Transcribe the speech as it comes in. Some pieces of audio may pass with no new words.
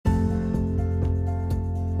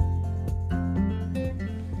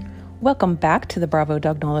Welcome back to the Bravo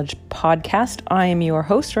Dog Knowledge podcast. I am your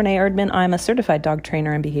host, Renee Erdman. I'm a certified dog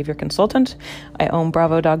trainer and behavior consultant. I own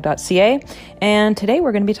bravodog.ca, and today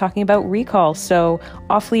we're going to be talking about recall, so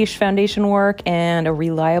off-leash foundation work and a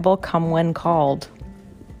reliable come when called.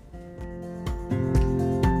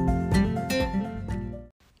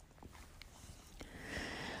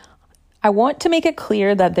 I want to make it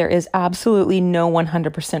clear that there is absolutely no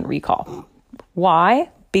 100% recall. Why?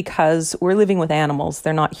 Because we're living with animals.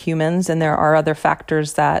 They're not humans, and there are other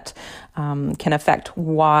factors that can affect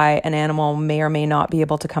why an animal may or may not be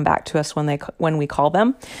able to come back to us when we call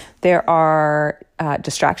them. There are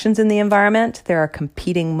distractions in the environment. There are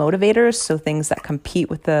competing motivators, so things that compete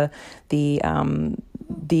with the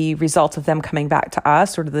result of them coming back to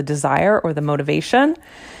us, or the desire or the motivation.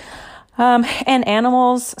 And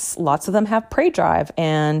animals, lots of them have prey drive,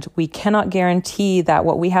 and we cannot guarantee that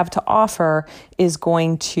what we have to offer is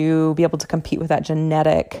going to be able to compete with that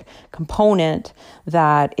genetic component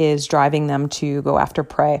that is driving them to go after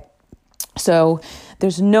prey. So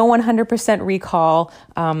there's no 100% recall.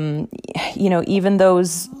 Even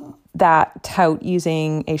those that tout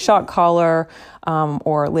using a shock collar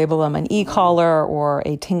or label them an e-collar or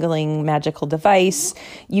a tingling magical device,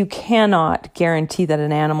 you cannot guarantee that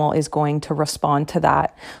an animal is going to respond to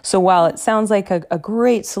that. So while it sounds like a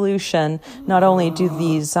great solution, not only do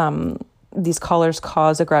these collars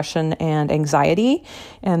cause aggression and anxiety,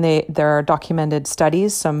 and there are documented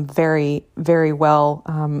studies, some very, very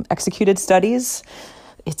well executed studies.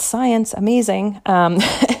 It's science, amazing,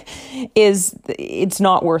 it's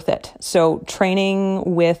not worth it. So training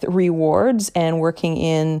with rewards and working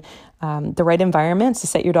in the right environments to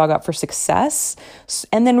set your dog up for success,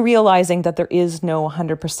 and then realizing that there is no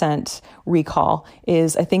 100% recall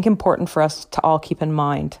is, I think, important for us to all keep in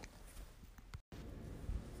mind.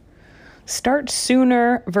 Start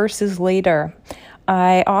sooner versus later.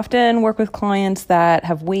 I often work with clients that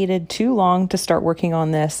have waited too long to start working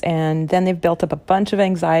on this, and then they've built up a bunch of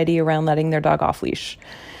anxiety around letting their dog off leash.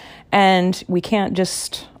 And we can't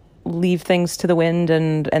just leave things to the wind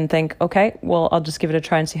and think, okay, well, I'll just give it a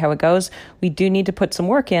try and see how it goes. We do need to put some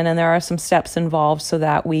work in, and there are some steps involved so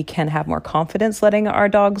that we can have more confidence letting our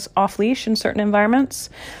dogs off leash in certain environments.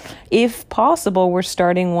 If possible, we're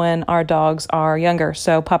starting when our dogs are younger,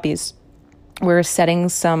 so puppies. We're setting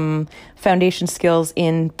some foundation skills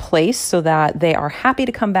in place so that they are happy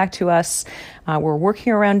to come back to us. We're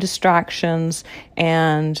working around distractions,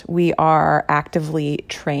 and we are actively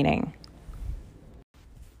training.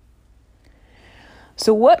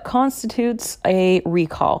 So what constitutes a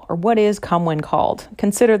recall, or what is come when called?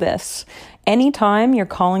 Consider this. Anytime you're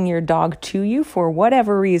calling your dog to you for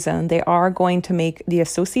whatever reason, they are going to make the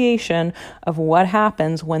association of what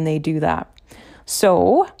happens when they do that.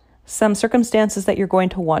 So some circumstances that you're going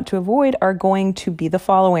to want to avoid are going to be the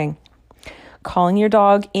following: calling your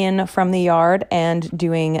dog in from the yard and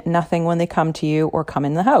doing nothing when they come to you or come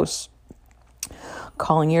in the house.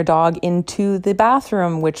 Calling your dog into the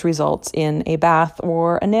bathroom, which results in a bath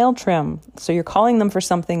or a nail trim. So you're calling them for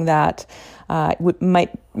something that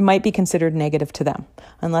might be considered negative to them,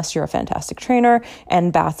 unless you're a fantastic trainer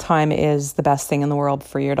and bath time is the best thing in the world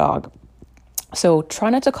for your dog. So try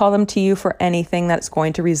not to call them to you for anything that's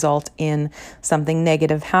going to result in something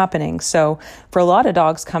negative happening. So for a lot of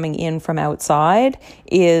dogs, coming in from outside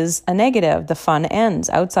is a negative. The fun ends.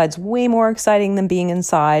 Outside's way more exciting than being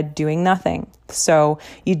inside doing nothing. So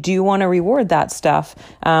you do want to reward that stuff,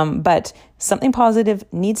 but something positive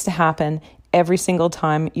needs to happen every single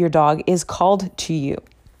time your dog is called to you.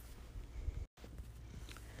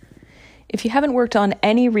 If you haven't worked on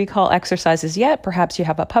any recall exercises yet, perhaps you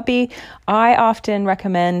have a puppy, I often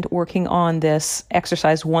recommend working on this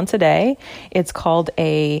exercise once a day. It's called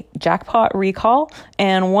a jackpot recall.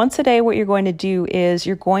 And once a day, what you're going to do is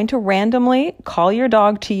you're going to randomly call your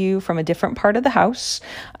dog to you from a different part of the house.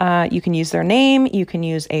 You can use their name, you can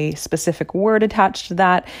use a specific word attached to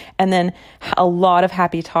that, and then a lot of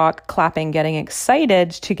happy talk, clapping, getting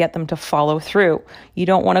excited to get them to follow through. You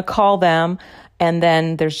don't want to call them and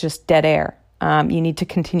then there's just dead air. You need to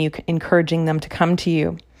continue encouraging them to come to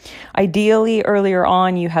you. Ideally, earlier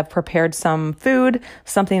on, you have prepared some food,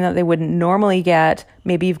 something that they wouldn't normally get.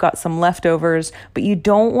 Maybe you've got some leftovers, but you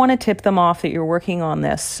don't want to tip them off that you're working on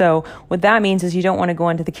this. So what that means is you don't want to go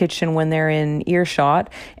into the kitchen when they're in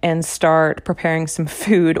earshot and start preparing some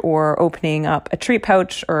food or opening up a treat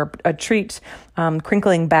pouch or a treat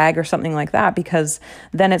crinkling bag or something like that, because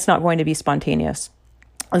then it's not going to be spontaneous.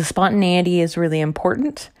 The spontaneity is really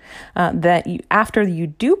important, that after you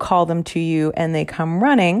do call them to you and they come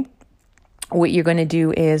running, what you're going to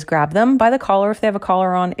do is grab them by the collar if they have a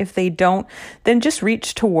collar on. If they don't, then just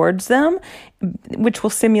reach towards them, which will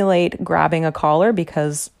simulate grabbing a collar,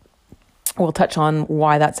 because we'll touch on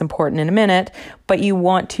why that's important in a minute, but you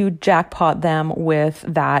want to jackpot them with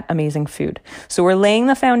that amazing food. So we're laying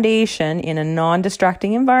the foundation in a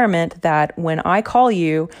non-distracting environment that when I call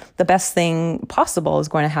you, the best thing possible is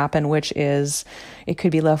going to happen, which is it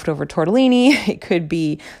could be leftover tortellini, it could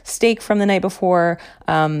be steak from the night before,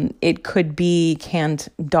 it could be canned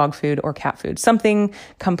dog food or cat food, something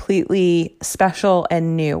completely special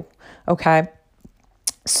and new, okay?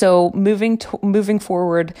 So moving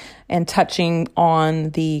forward and touching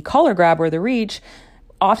on the collar grab or the reach,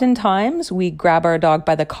 oftentimes we grab our dog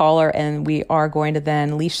by the collar and we are going to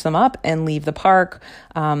then leash them up and leave the park.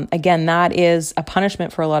 Again, that is a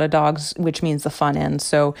punishment for a lot of dogs, which means the fun ends.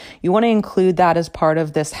 So you want to include that as part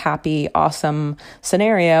of this happy, awesome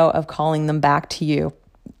scenario of calling them back to you.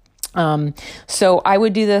 So I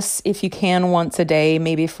would do this if you can once a day,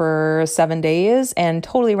 maybe for 7 days, and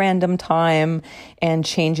totally random time, and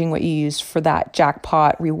changing what you use for that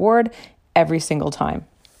jackpot reward every single time.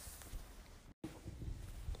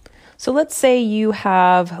 So let's say you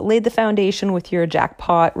have laid the foundation with your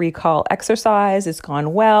jackpot recall exercise. It's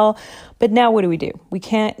gone well, but now what do? We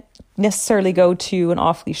can't necessarily go to an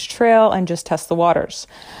off-leash trail and just test the waters.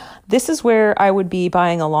 This is where I would be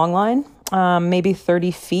buying a long line, maybe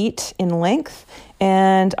 30 feet in length.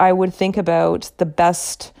 And I would think about the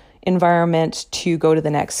best environment to go to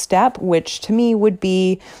the next step, which to me would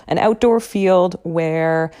be an outdoor field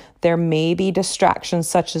where there may be distractions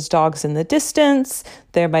such as dogs in the distance.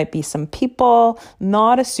 There might be some people,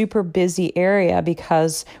 not a super busy area,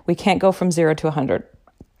 because we can't go from 0 to 100.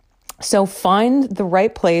 So find the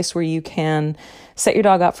right place where you can set your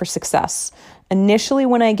dog up for success. Initially,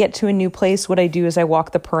 when I get to a new place, what I do is I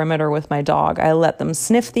walk the perimeter with my dog. I let them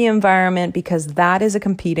sniff the environment, because that is a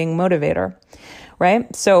competing motivator,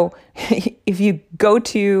 right? So if you go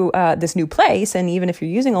to this new place, and even if you're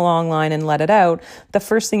using a long line and let it out, the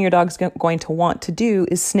first thing your dog's going to want to do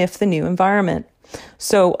is sniff the new environment.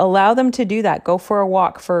 So allow them to do that. Go for a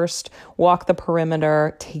walk first, walk the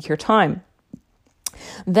perimeter, take your time.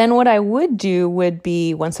 Then what I would do would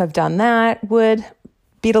be, once I've done that, would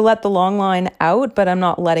be to let the long line out, but I'm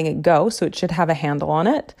not letting it go, so it should have a handle on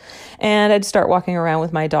it. And I'd start walking around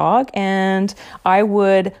with my dog, and I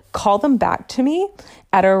would call them back to me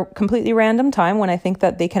at a completely random time when I think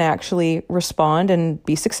that they can actually respond and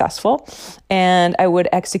be successful. And I would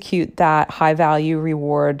execute that high value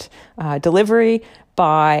reward delivery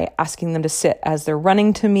by asking them to sit as they're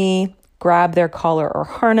running to me, grab their collar or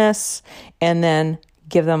harness, and then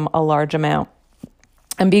give them a large amount.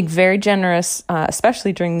 I'm being very generous,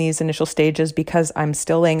 especially during these initial stages, because I'm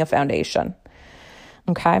still laying a foundation.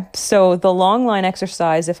 Okay, so the long line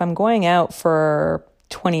exercise, if I'm going out for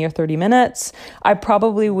 20 or 30 minutes, I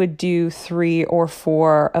probably would do 3 or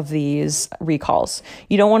 4 of these recalls.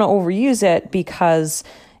 You don't want to overuse it, because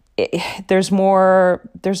there's more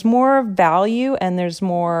value, and there's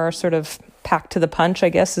more sort of packed to the punch, I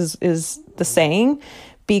guess is the saying,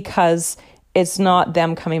 because it's not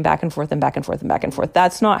them coming back and forth and back and forth and back and forth.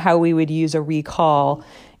 That's not how we would use a recall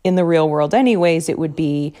in the real world anyways. It would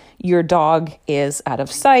be your dog is out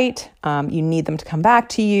of sight. You need them to come back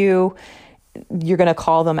to you. You're going to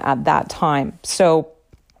call them at that time. So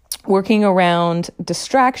working around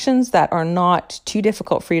distractions that are not too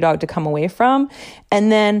difficult for your dog to come away from.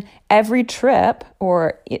 And then every trip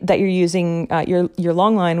or that you're using your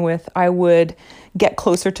long line with, I would get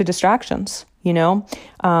closer to distractions.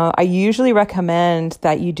 I usually recommend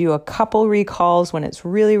that you do a couple recalls when it's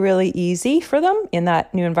really, really easy for them in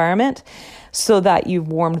that new environment, so that you've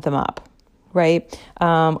warmed them up, right?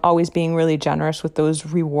 Always being really generous with those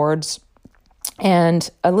rewards. And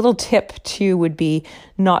a little tip too would be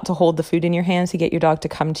not to hold the food in your hands to get your dog to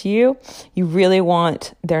come to you. You really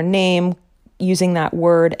want their name, using that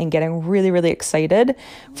word, and getting really, really excited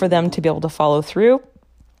for them to be able to follow through.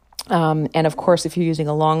 And of course, if you're using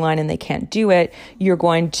a long line and they can't do it, you're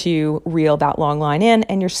going to reel that long line in,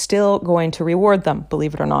 and you're still going to reward them,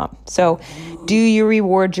 believe it or not. So do you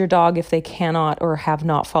reward your dog if they cannot or have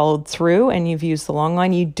not followed through and you've used the long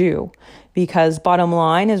line? You do, because bottom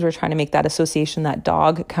line is we're trying to make that association, that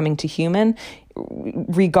dog coming to human,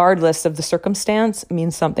 regardless of the circumstance,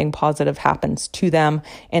 means something positive happens to them,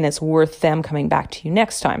 and it's worth them coming back to you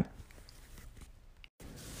next time.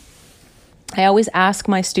 I always ask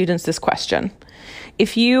my students this question.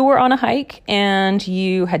 If you were on a hike and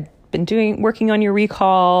you had been working on your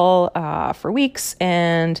recall for weeks,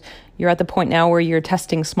 and you're at the point now where you're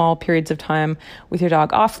testing small periods of time with your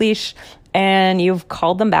dog off leash, and you've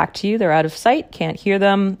called them back to you. They're out of sight, can't hear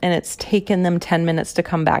them, and it's taken them 10 minutes to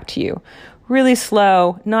come back to you. Really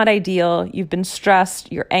slow, not ideal. You've been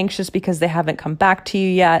stressed, you're anxious because they haven't come back to you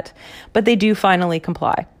yet, but they do finally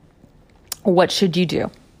comply. What should you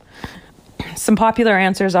do? Some popular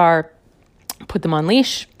answers are put them on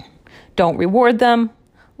leash, don't reward them,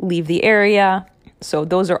 leave the area. So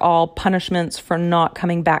those are all punishments for not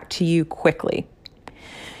coming back to you quickly.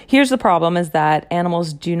 Here's the problem is that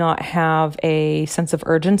animals do not have a sense of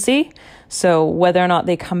urgency. So whether or not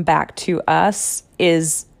they come back to us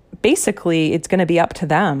is basically, it's going to be up to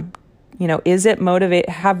them.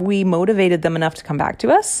 Have we motivated them enough to come back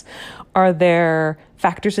to us? Are there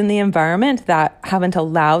factors in the environment that haven't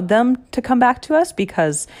allowed them to come back to us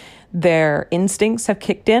because their instincts have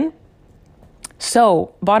kicked in?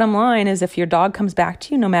 So bottom line is if your dog comes back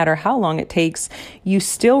to you, no matter how long it takes, you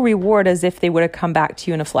still reward as if they would have come back to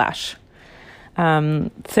you in a flash.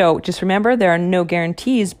 So just remember, there are no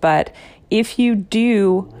guarantees, but if you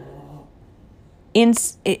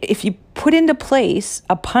put into place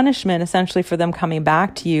a punishment essentially for them coming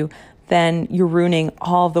back to you, then you're ruining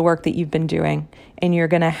all of the work that you've been doing, and you're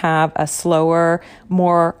going to have a slower,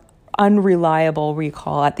 more unreliable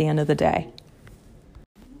recall at the end of the day.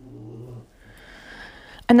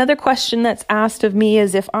 Another question that's asked of me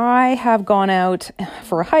is if I have gone out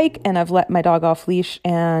for a hike and I've let my dog off leash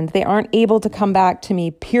and they aren't able to come back to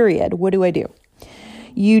me, period, what do I do?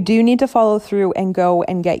 You do need to follow through and go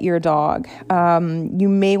and get your dog. You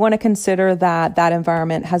may want to consider that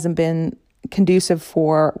environment hasn't been conducive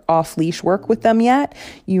for off-leash work with them yet.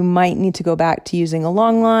 You might need to go back to using a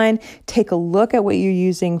long line, take a look at what you're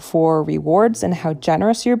using for rewards and how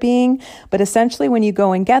generous you're being. But essentially, when you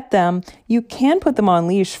go and get them, you can put them on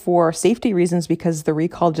leash for safety reasons because the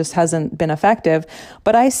recall just hasn't been effective.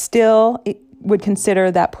 But I still would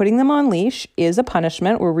consider that putting them on leash is a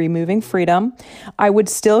punishment. We're removing freedom. I would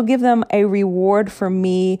still give them a reward for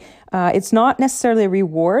me. It's not necessarily a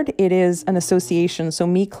reward. It is an association. So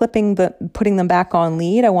me putting them back on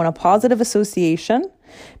lead, I want a positive association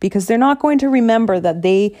because they're not going to remember that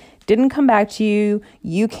they didn't come back to you,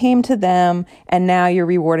 you came to them, and now you're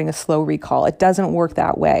rewarding a slow recall. It doesn't work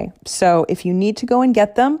that way. So if you need to go and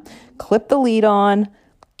get them, clip the lead on,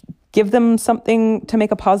 give them something to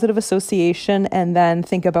make a positive association, and then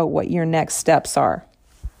think about what your next steps are.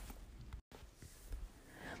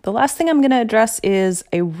 The last thing I'm going to address is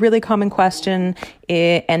a really common question,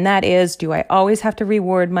 and that is, do I always have to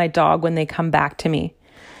reward my dog when they come back to me?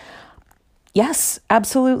 Yes,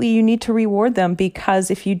 absolutely. You need to reward them because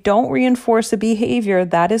if you don't reinforce a behavior,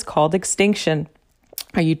 that is called extinction.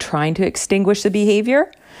 Are you trying to extinguish the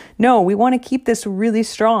behavior? No, we want to keep this really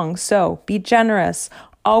strong. So be generous.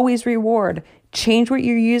 Always reward. Change what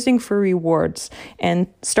you're using for rewards and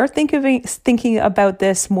start thinking about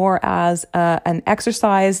this more as an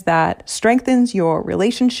exercise that strengthens your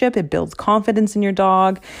relationship. It builds confidence in your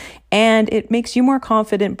dog and it makes you more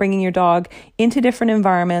confident bringing your dog into different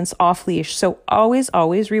environments off leash. So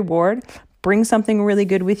always reward, bring something really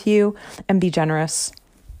good with you and be generous.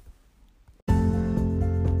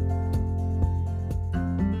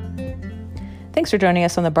 Thanks for joining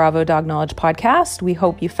us on the Bravo Dog Knowledge Podcast. We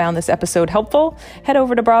hope you found this episode helpful. Head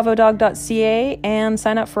over to bravodog.ca and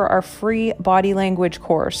sign up for our free body language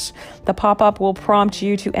course. The pop-up will prompt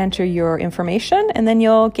you to enter your information and then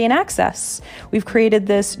you'll gain access. We've created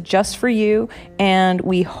this just for you and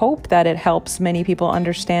we hope that it helps many people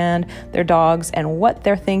understand their dogs and what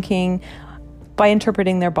they're thinking by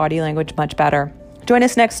interpreting their body language much better. Join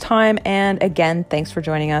us next time, and again, thanks for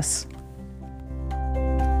joining us.